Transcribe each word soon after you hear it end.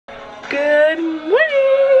Good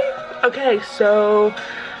morning! Okay, so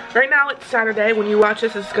right now it's Saturday. When you watch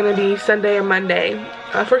this, it's gonna be Sunday or Monday.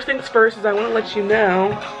 First things first is I want to let you know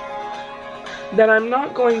that I'm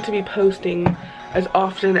not going to be posting as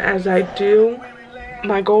often as I do.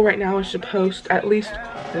 My goal right now is to post at least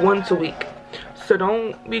once a week. So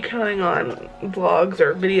don't be counting on vlogs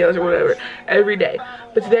or videos or whatever every day.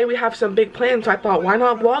 But today we have some big plans, so I thought, why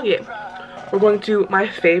not vlog it? We're going to my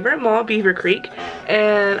favorite mall, Beaver Creek,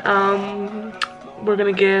 and we're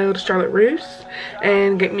gonna go to Charlotte Russe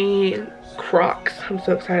and get me Crocs. I'm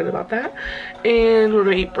so excited about that. And we're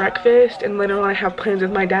gonna eat breakfast, and later on I have plans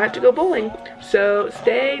with my dad to go bowling. So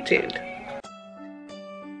stay tuned.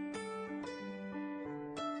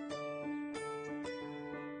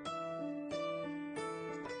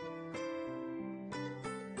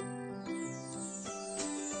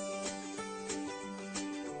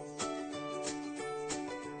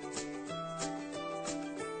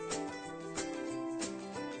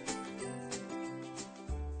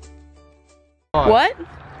 What?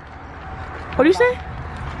 What do you say?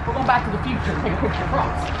 We're going back to the future to take a picture of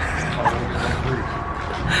Crocs.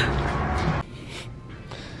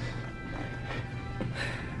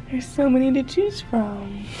 There's so many to choose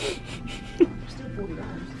from. Still $40.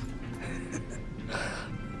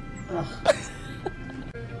 Ugh.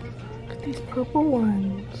 Look at these purple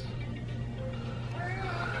ones.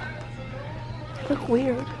 They look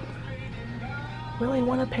weird. Really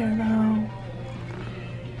want a pair though.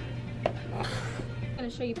 I'm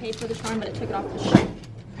gonna show you paid for the charm, but it took it off the shelf.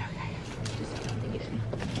 Okay.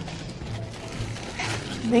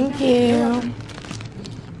 Thank you.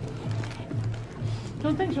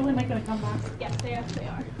 Don't things really making a comeback? Yes, they actually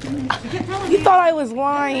are. You thought I was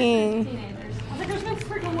lying. Teenagers. I was like, there's no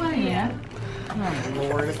freaking way yet. Oh,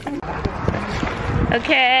 Lord.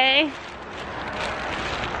 Okay.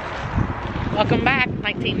 Welcome back,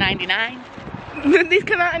 1999. Did these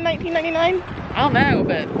come out in 1999? I don't know,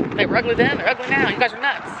 but they were ugly then, they're ugly now. You guys are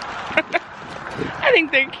nuts. I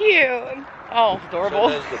think they're cute. Oh, adorable.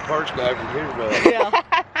 So does the first guy from here, but Yeah.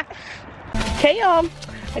 Okay, y'all.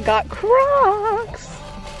 I got Crocs.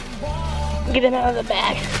 Get them out of the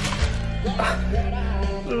bag.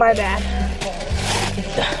 My bad.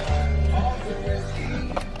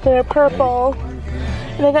 They're purple.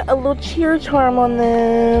 And they got a little cheer charm on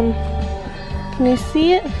them. Can you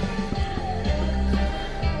see it?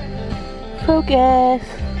 Focus.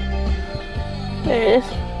 There it is.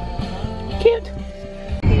 Cute.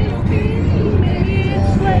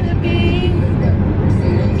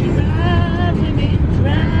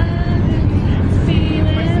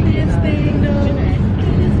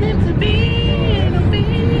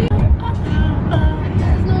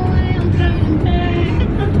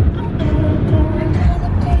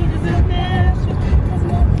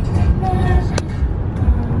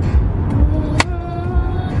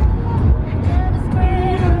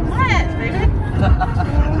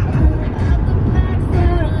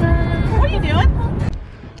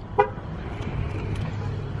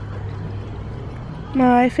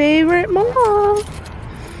 My favorite mall.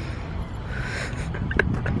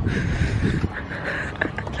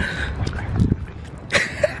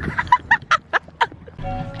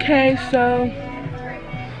 Okay, so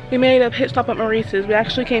we made a pit stop at Maurice's. We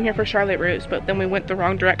actually came here for Charlotte Russe, but then we went the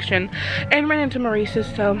wrong direction and ran into Maurice's,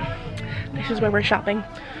 so this is where we're shopping.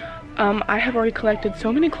 I have already collected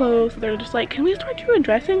so many clothes. They're just like, can we start you a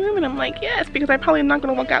dressing room? And I'm like, yes, because I probably am not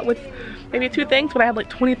gonna walk out with maybe 2 things, but I have like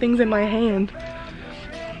 20 things in my hand.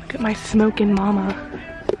 Look at my smoking mama.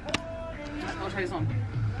 I'll try this on.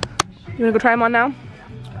 You wanna go try them on now?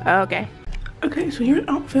 Okay. Okay, so here's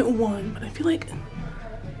outfit 1, but I feel like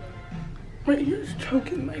right here is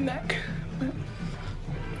choking my neck. But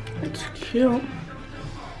it's cute. I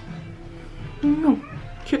don't know.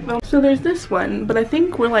 Cute though. So there's this one, but I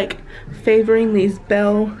think we're like favoring these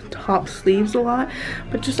bell top sleeves a lot,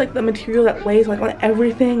 but just like the material that lays like on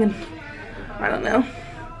everything, and I don't know.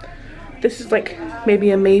 This is like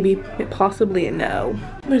maybe a maybe, possibly a no.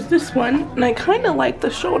 There's this one, and I kind of like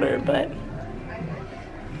the shoulder, but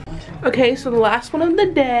okay, so the last one of the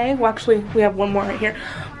day, well actually we have one more right here.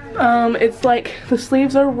 It's like the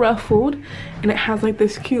sleeves are ruffled, and it has like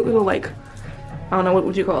this cute little like, I don't know, what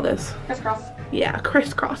would you call this? Crisscross. Yeah,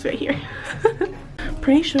 crisscross right here.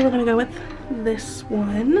 Pretty sure we're gonna go with this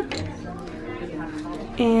one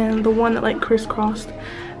and the one that like crisscrossed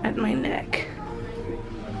at my neck.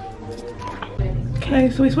 Okay,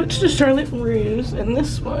 so we switched to Charlotte Russe, and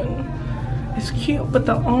this one is cute, but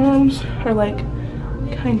the arms are like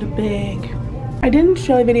kind of big. I didn't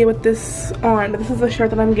show a video with this on, but this is the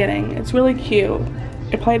shirt that I'm getting. It's really cute.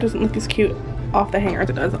 It probably doesn't look as cute off the hanger as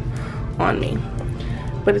it does on me.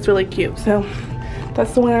 but it's really cute. So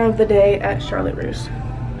that's the winner of the day at Charlotte Russe.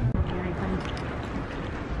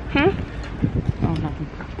 Oh, nothing.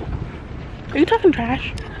 Are you talking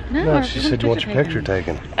trash? No, she said you want your picture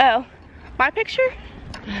taken. Oh, my picture?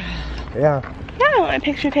 Yeah. Yeah, I want my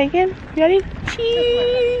picture taken. Ready?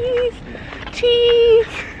 Cheese! Cheese!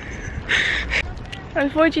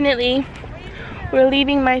 Unfortunately, we're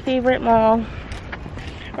leaving my favorite mall.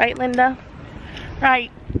 Right, Linda?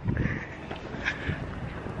 Right.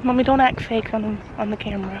 Mommy, don't act fake on the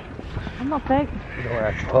camera. I'm not fake. You don't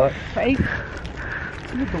act what? Fake.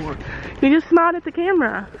 You dork. You just smiled at the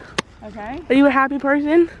camera. Okay. Are you a happy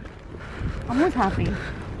person? I'm always happy.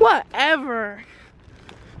 Whatever.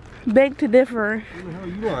 Beg to differ. Where the hell are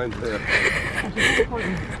you lying there?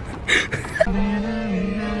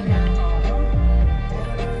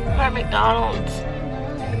 At McDonald's.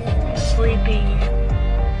 Sleepy.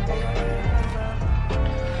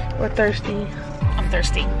 We're thirsty. I'm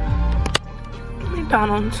thirsty.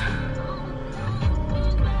 McDonald's.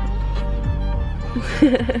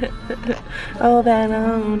 Oh, then,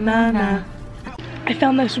 oh, na. I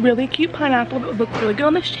found this really cute pineapple that would look really good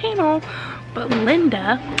on this channel, but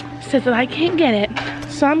Linda says that I can't get it.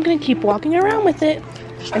 So I'm gonna keep walking around with it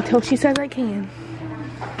until she says I can.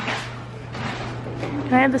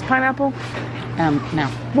 Can I have this pineapple? No.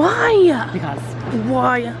 Why? Because.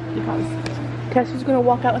 Why? Because Tessa's gonna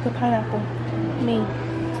walk out with a pineapple. Me.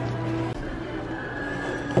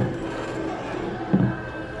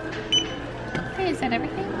 Hey, is that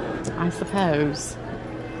everything? I suppose.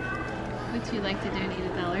 Would you like to donate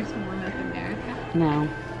 $1 to Warm Up America? No.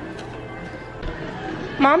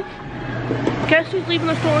 Mom, guess who's leaving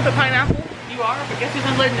the store with a pineapple? You are, but guess who's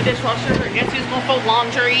gonna load in the dishwasher? Or guess who's gonna fold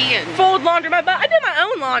laundry and... Fold laundry, I did my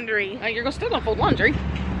own laundry. You're still gonna fold laundry.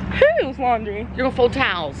 Whose laundry? You're gonna fold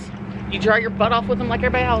towels. You dry your butt off with them like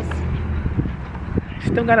everybody else.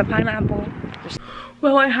 Still got a pineapple.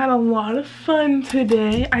 Well, I had a lot of fun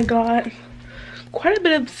today. I got quite a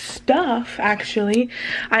bit of stuff, actually.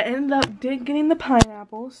 I ended up getting the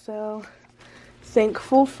pineapple, so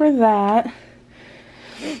thankful for that.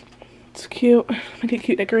 It's cute. Make a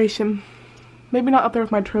cute decoration. Maybe not up there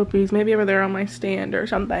with my trophies. Maybe over there on my stand or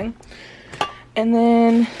something. And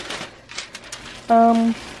then,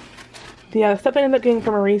 yeah, the stuff I ended up getting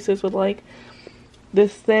from Maurice's with like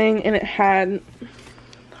this thing, and it had,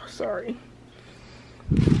 oh, sorry.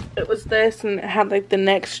 It was this, and it had like the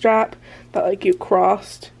neck strap that like you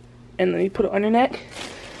crossed and then you put it on your neck.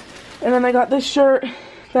 And then I got this shirt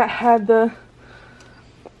that had the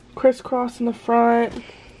crisscross in the front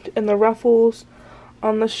and the ruffles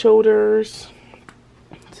on the shoulders.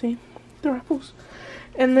 See the ruffles.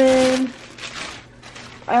 And then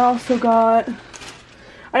I also got,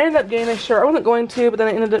 I ended up getting a shirt. I wasn't going to, but then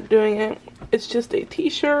I ended up doing it. It's just a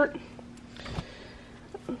t-shirt,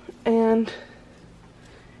 and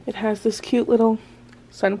it has this cute little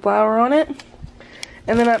sunflower on it.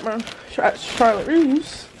 And then at Charlotte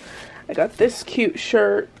Russe, I got this cute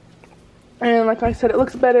shirt. And like I said, it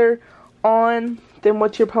looks better on than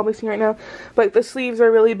what you're probably seeing right now. But the sleeves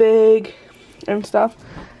are really big and stuff.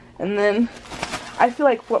 And then I feel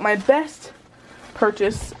like what my best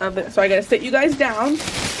purchase of it, so I gotta sit you guys down.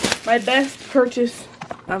 My best purchase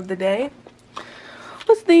of the day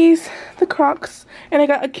was these, the Crocs. And I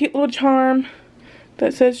got a cute little charm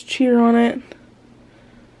that says cheer on it.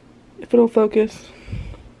 If it'll focus.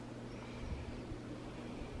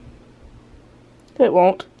 It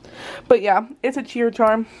won't. But yeah, it's a cheer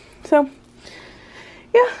charm. So,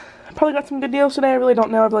 yeah. I probably got some good deals today. I really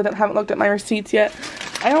don't know. I really haven't looked at my receipts yet.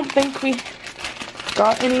 I don't think we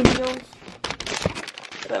got any deals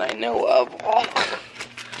that I know of.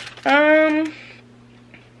 I don't know.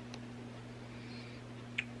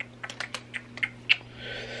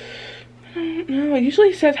 It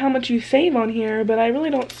usually says how much you save on here, but I really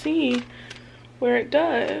don't see where it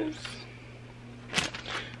does.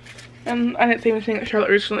 And I didn't save anything at Charlotte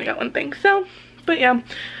Russe, only got one thing. So, but yeah,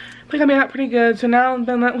 I think I made out pretty good. So now I'm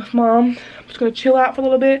done that with Mom. I'm just gonna chill out for a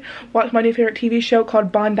little bit, watch my new favorite TV show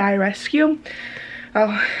called Bondi Rescue.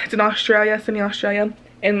 It's in Australia, Sydney, Australia.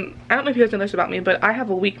 And I don't know if you guys know this about me, but I have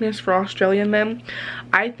a weakness for Australian men.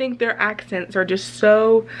 I think their accents are just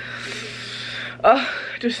so,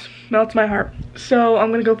 just melts my heart. So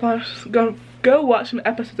I'm gonna go watch some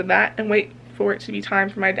episodes of that and wait for it to be time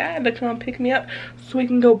for my dad to come pick me up so we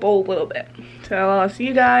can go bowl a little bit. So I'll see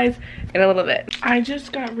you guys in a little bit. I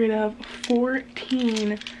just got rid of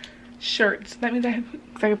 14 shirts. That means I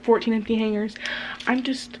have 14 empty hangers. I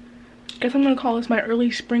guess I'm gonna call this my early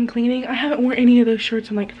spring cleaning. I haven't worn any of those shirts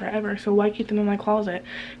in like forever, so why keep them in my closet?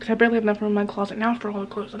 Because I barely have enough room in my closet now for all the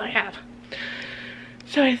clothes that I have.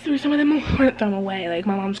 So I threw some of them, or throw them away. Like,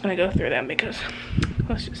 my mom's gonna go through them because,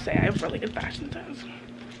 let's just say, I have really good fashion sense.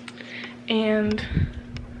 And,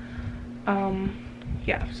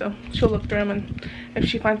 yeah, so she'll look through them, and if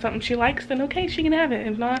she finds something she likes, then okay, she can have it.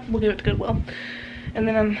 If not, we'll give it to Goodwill. And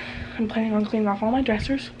then I'm planning on cleaning off all my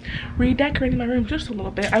dressers, redecorating my room just a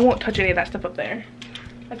little bit. I won't touch any of that stuff up there.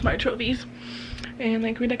 That's my trophies. And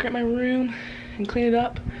like redecorate my room and clean it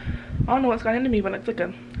up. I don't know what's got into me, but it's like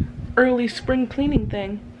a early spring cleaning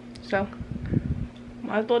thing. So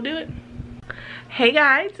might as well do it. Hey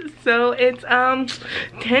guys, so it's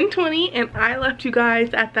 10:20 and I left you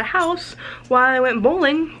guys at the house while I went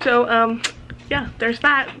bowling. So yeah, there's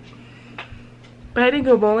that. But I did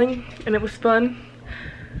go bowling and it was fun.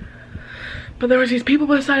 But there was these people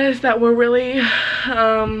beside us that were really I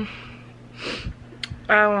don't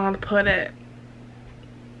know how to put it,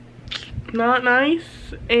 not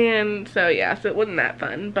nice. And so yeah, so it wasn't that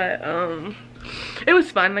fun, but it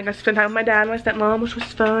was fun. Like, I spent time with my dad and my stepmom, which was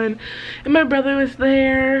fun, and my brother was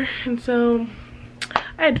there, and so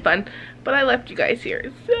I had fun. But I left you guys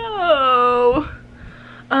here. So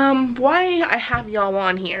why I have y'all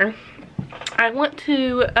on here, I want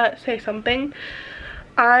to say something.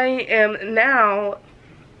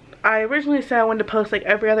 I originally said I wanted to post like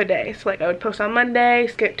every other day. So like I would post on Monday,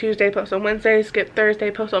 skip Tuesday, post on Wednesday, skip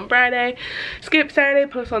Thursday, post on Friday, skip Saturday,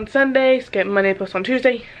 post on Sunday, skip Monday, post on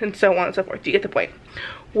Tuesday, and so on and so forth. You get the point.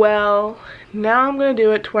 Well, now I'm going to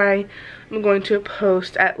do it to where I'm going to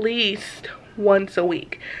post at least once a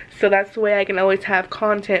week. So that's the way I can always have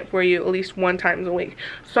content for you at least one time a week.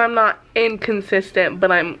 So I'm not inconsistent,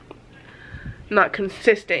 but I'm not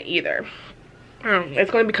consistent either. It's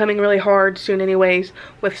going to be coming really hard soon anyways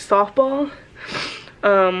with softball.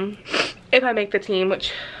 If I make the team,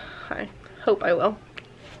 which I hope I will.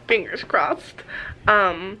 Fingers crossed.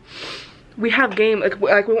 We have game, like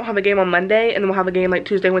we won't have a game on Monday, and then we'll have a game like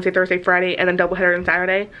Tuesday, Wednesday, Thursday, Friday, and then doubleheader on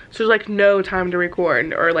Saturday. So there's like no time to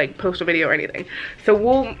record or like post a video or anything. So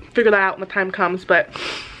we'll figure that out when the time comes, but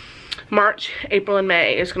March, April, and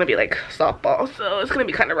May is going to be like softball. So it's going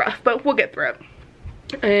to be kind of rough, but we'll get through it.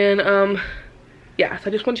 And yeah, so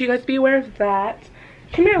I just want you guys to be aware of that.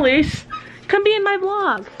 Come here, Luce. Come be in my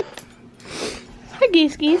vlog. Hi,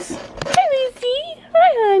 Geese Geese. Hi, Lucy.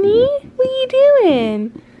 Hi, honey. What are you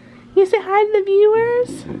doing? You say hi to the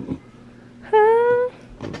viewers? Huh?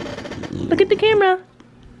 Look at the camera.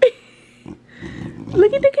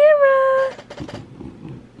 Look at the camera.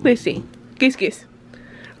 Lucy. Geese Geese.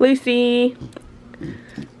 Lucy.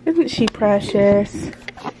 Isn't she precious?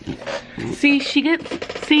 See,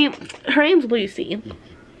 her name's Lucy,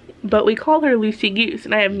 but we call her Lucy Goose,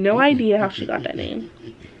 and I have no idea how she got that name.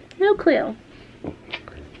 No clue.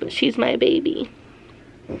 But she's my baby.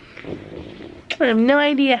 I have no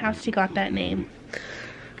idea how she got that name.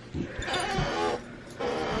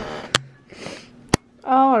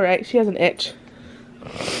 Alright, she has an itch.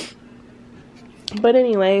 But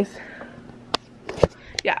anyways,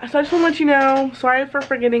 yeah, so I just want to let you know, sorry for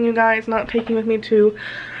forgetting you guys, not taking with me to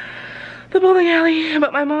the bowling alley,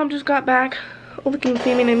 but my mom just got back. Oh, look and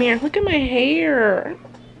see me in the mirror. Look at my hair.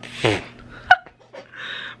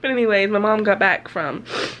 But anyways, my mom got back from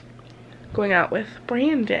going out with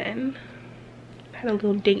Brandon. Had a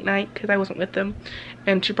little date night because I wasn't with them,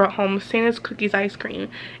 and she brought home Santa's cookies ice cream,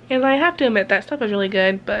 and I have to admit that stuff is really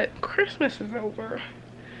good, but Christmas is over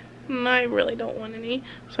and I really don't want any,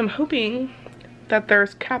 so I'm hoping that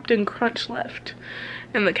there's Captain Crunch left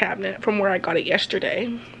in the cabinet from where I got it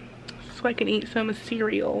yesterday, so I can eat some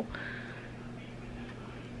cereal.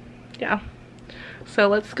 Yeah, so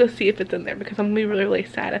let's go see if it's in there, because I'm gonna be really, really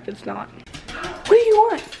sad if it's not. What do you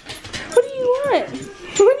want? What do you want?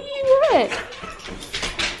 What do you want?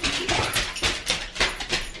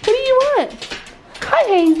 What do you want? Hi,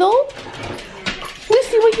 Hazel. Let's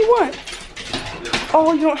see what you want.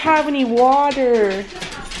 Oh, you don't have any water.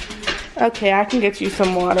 Okay, I can get you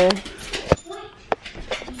some water.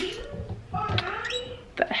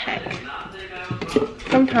 The heck.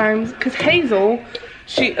 Sometimes, because Hazel,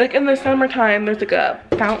 she, like in the summertime, there's like a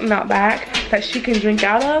fountain out back that she can drink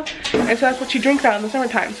out of. And so that's what she drinks out in the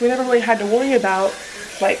summertime. So we never really had to worry about,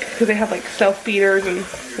 like, because they have like self-feeders and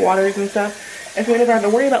waters and stuff. And so we never had to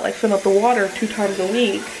worry about like filling up the water 2 times a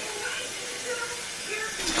week.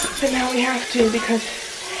 But now we have to, because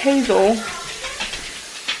Hazel.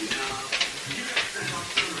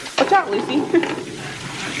 Watch out, Lucy.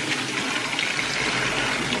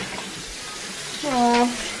 Aw,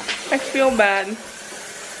 I feel bad.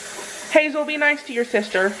 Hazel, be nice to your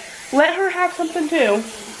sister. Let her have something too.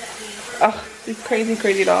 Ugh, these crazy,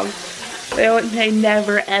 crazy dogs. They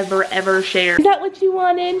never, ever, ever share. Is that what you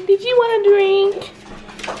wanted? Did you want a drink?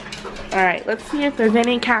 Alright, let's see if there's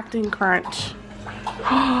any Captain Crunch.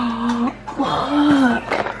 Look.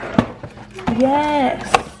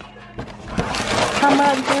 Yes. How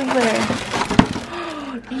much is there?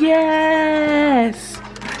 Yes.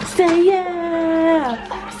 Say yeah.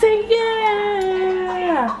 Say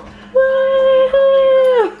yeah.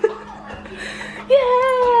 Woo.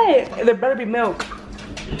 Yay. There better be milk.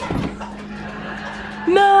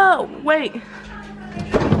 No, wait.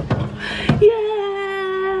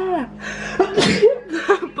 Yeah.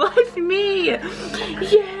 Bless me.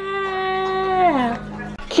 Yeah.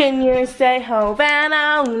 Can you say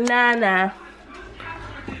Havana, ooh, na na?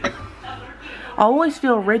 I always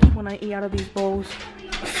feel rich when I eat out of these bowls.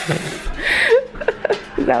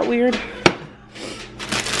 Is that weird?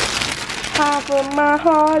 Half of my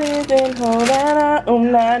heart is in Havana, ooh,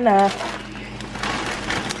 na na.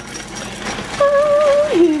 Oh,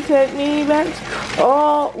 he took me back.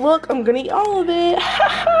 Oh, look, I'm gonna eat all of it.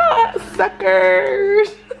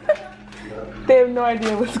 Suckers. They have no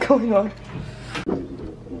idea what's going on.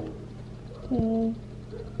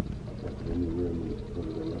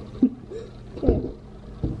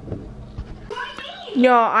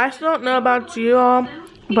 Y'all, I still don't know about you all,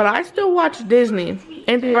 but I still watch Disney.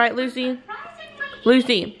 Ain't that right, Lucy?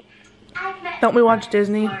 Lucy, don't we watch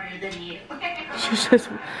Disney?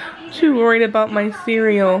 She's worried about my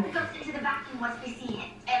cereal.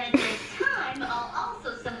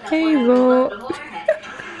 Hazel.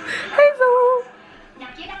 Hazel.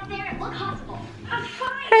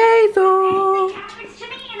 Hazel.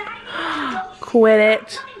 Quit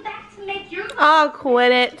it. I'll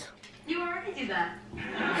quit it.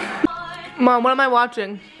 Mom, what am I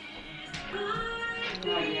watching?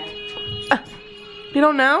 You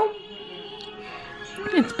don't know?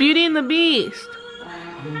 It's Beauty and the Beast.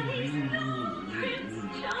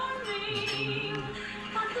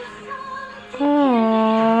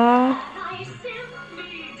 Aww.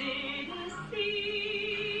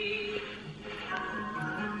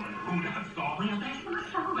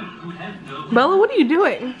 Bella, what are you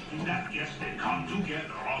doing?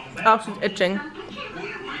 Oh, she's itching.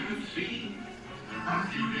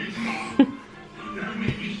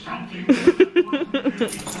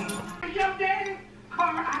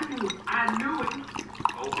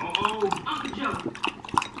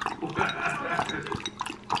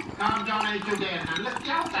 Calm down, ain't your dad. Now, look,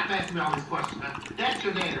 y'all stop asking me all these questions. Now, that's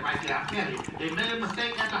your daddy right there, I tell you. They made a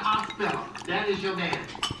mistake at the hospital. That is your daddy.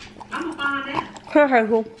 I'm gonna find that. Okay,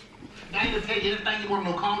 cool. Dana tell you anything you want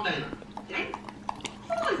to know, call Dana. Dana?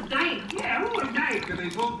 Who is Dana? Yeah, who is Dana? Because they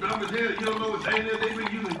both dumb as hell. You don't know what Dana is. They've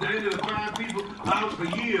been using Dana to find people out for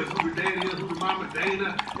years. Who the daddy is, who the mama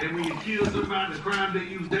Dana. And when you kill somebody, the crime, they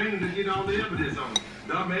use Dana to get all the evidence on them.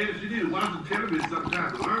 Dumb ass, you need to watch the television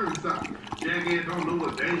sometimes to learn something. Jackass don't know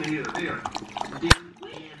what Dana is there.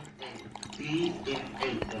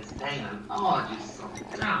 DNA, that's Dana. Oh, you're so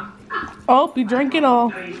dumb. Oh, you drank it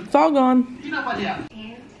all. It's all gone. You know what happened?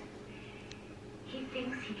 And he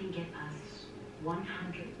thinks he can get us $100,000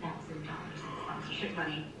 in sponsorship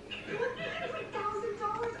money. $100,000? Oh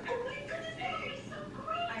my goodness, that would be so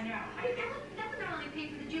great. I know. That would not only pay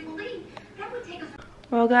for the Jubilee, that would take us.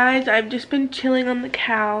 Well, guys, I've just been chilling on the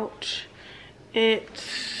couch.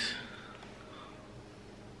 It's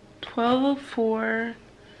 12:04.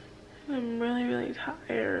 I'm really, really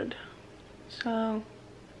tired. So,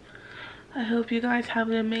 I hope you guys have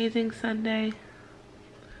an amazing Sunday.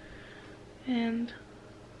 And,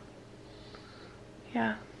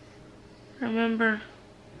 yeah. Remember,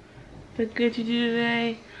 the good you do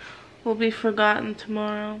today will be forgotten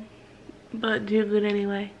tomorrow. But do good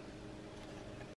anyway.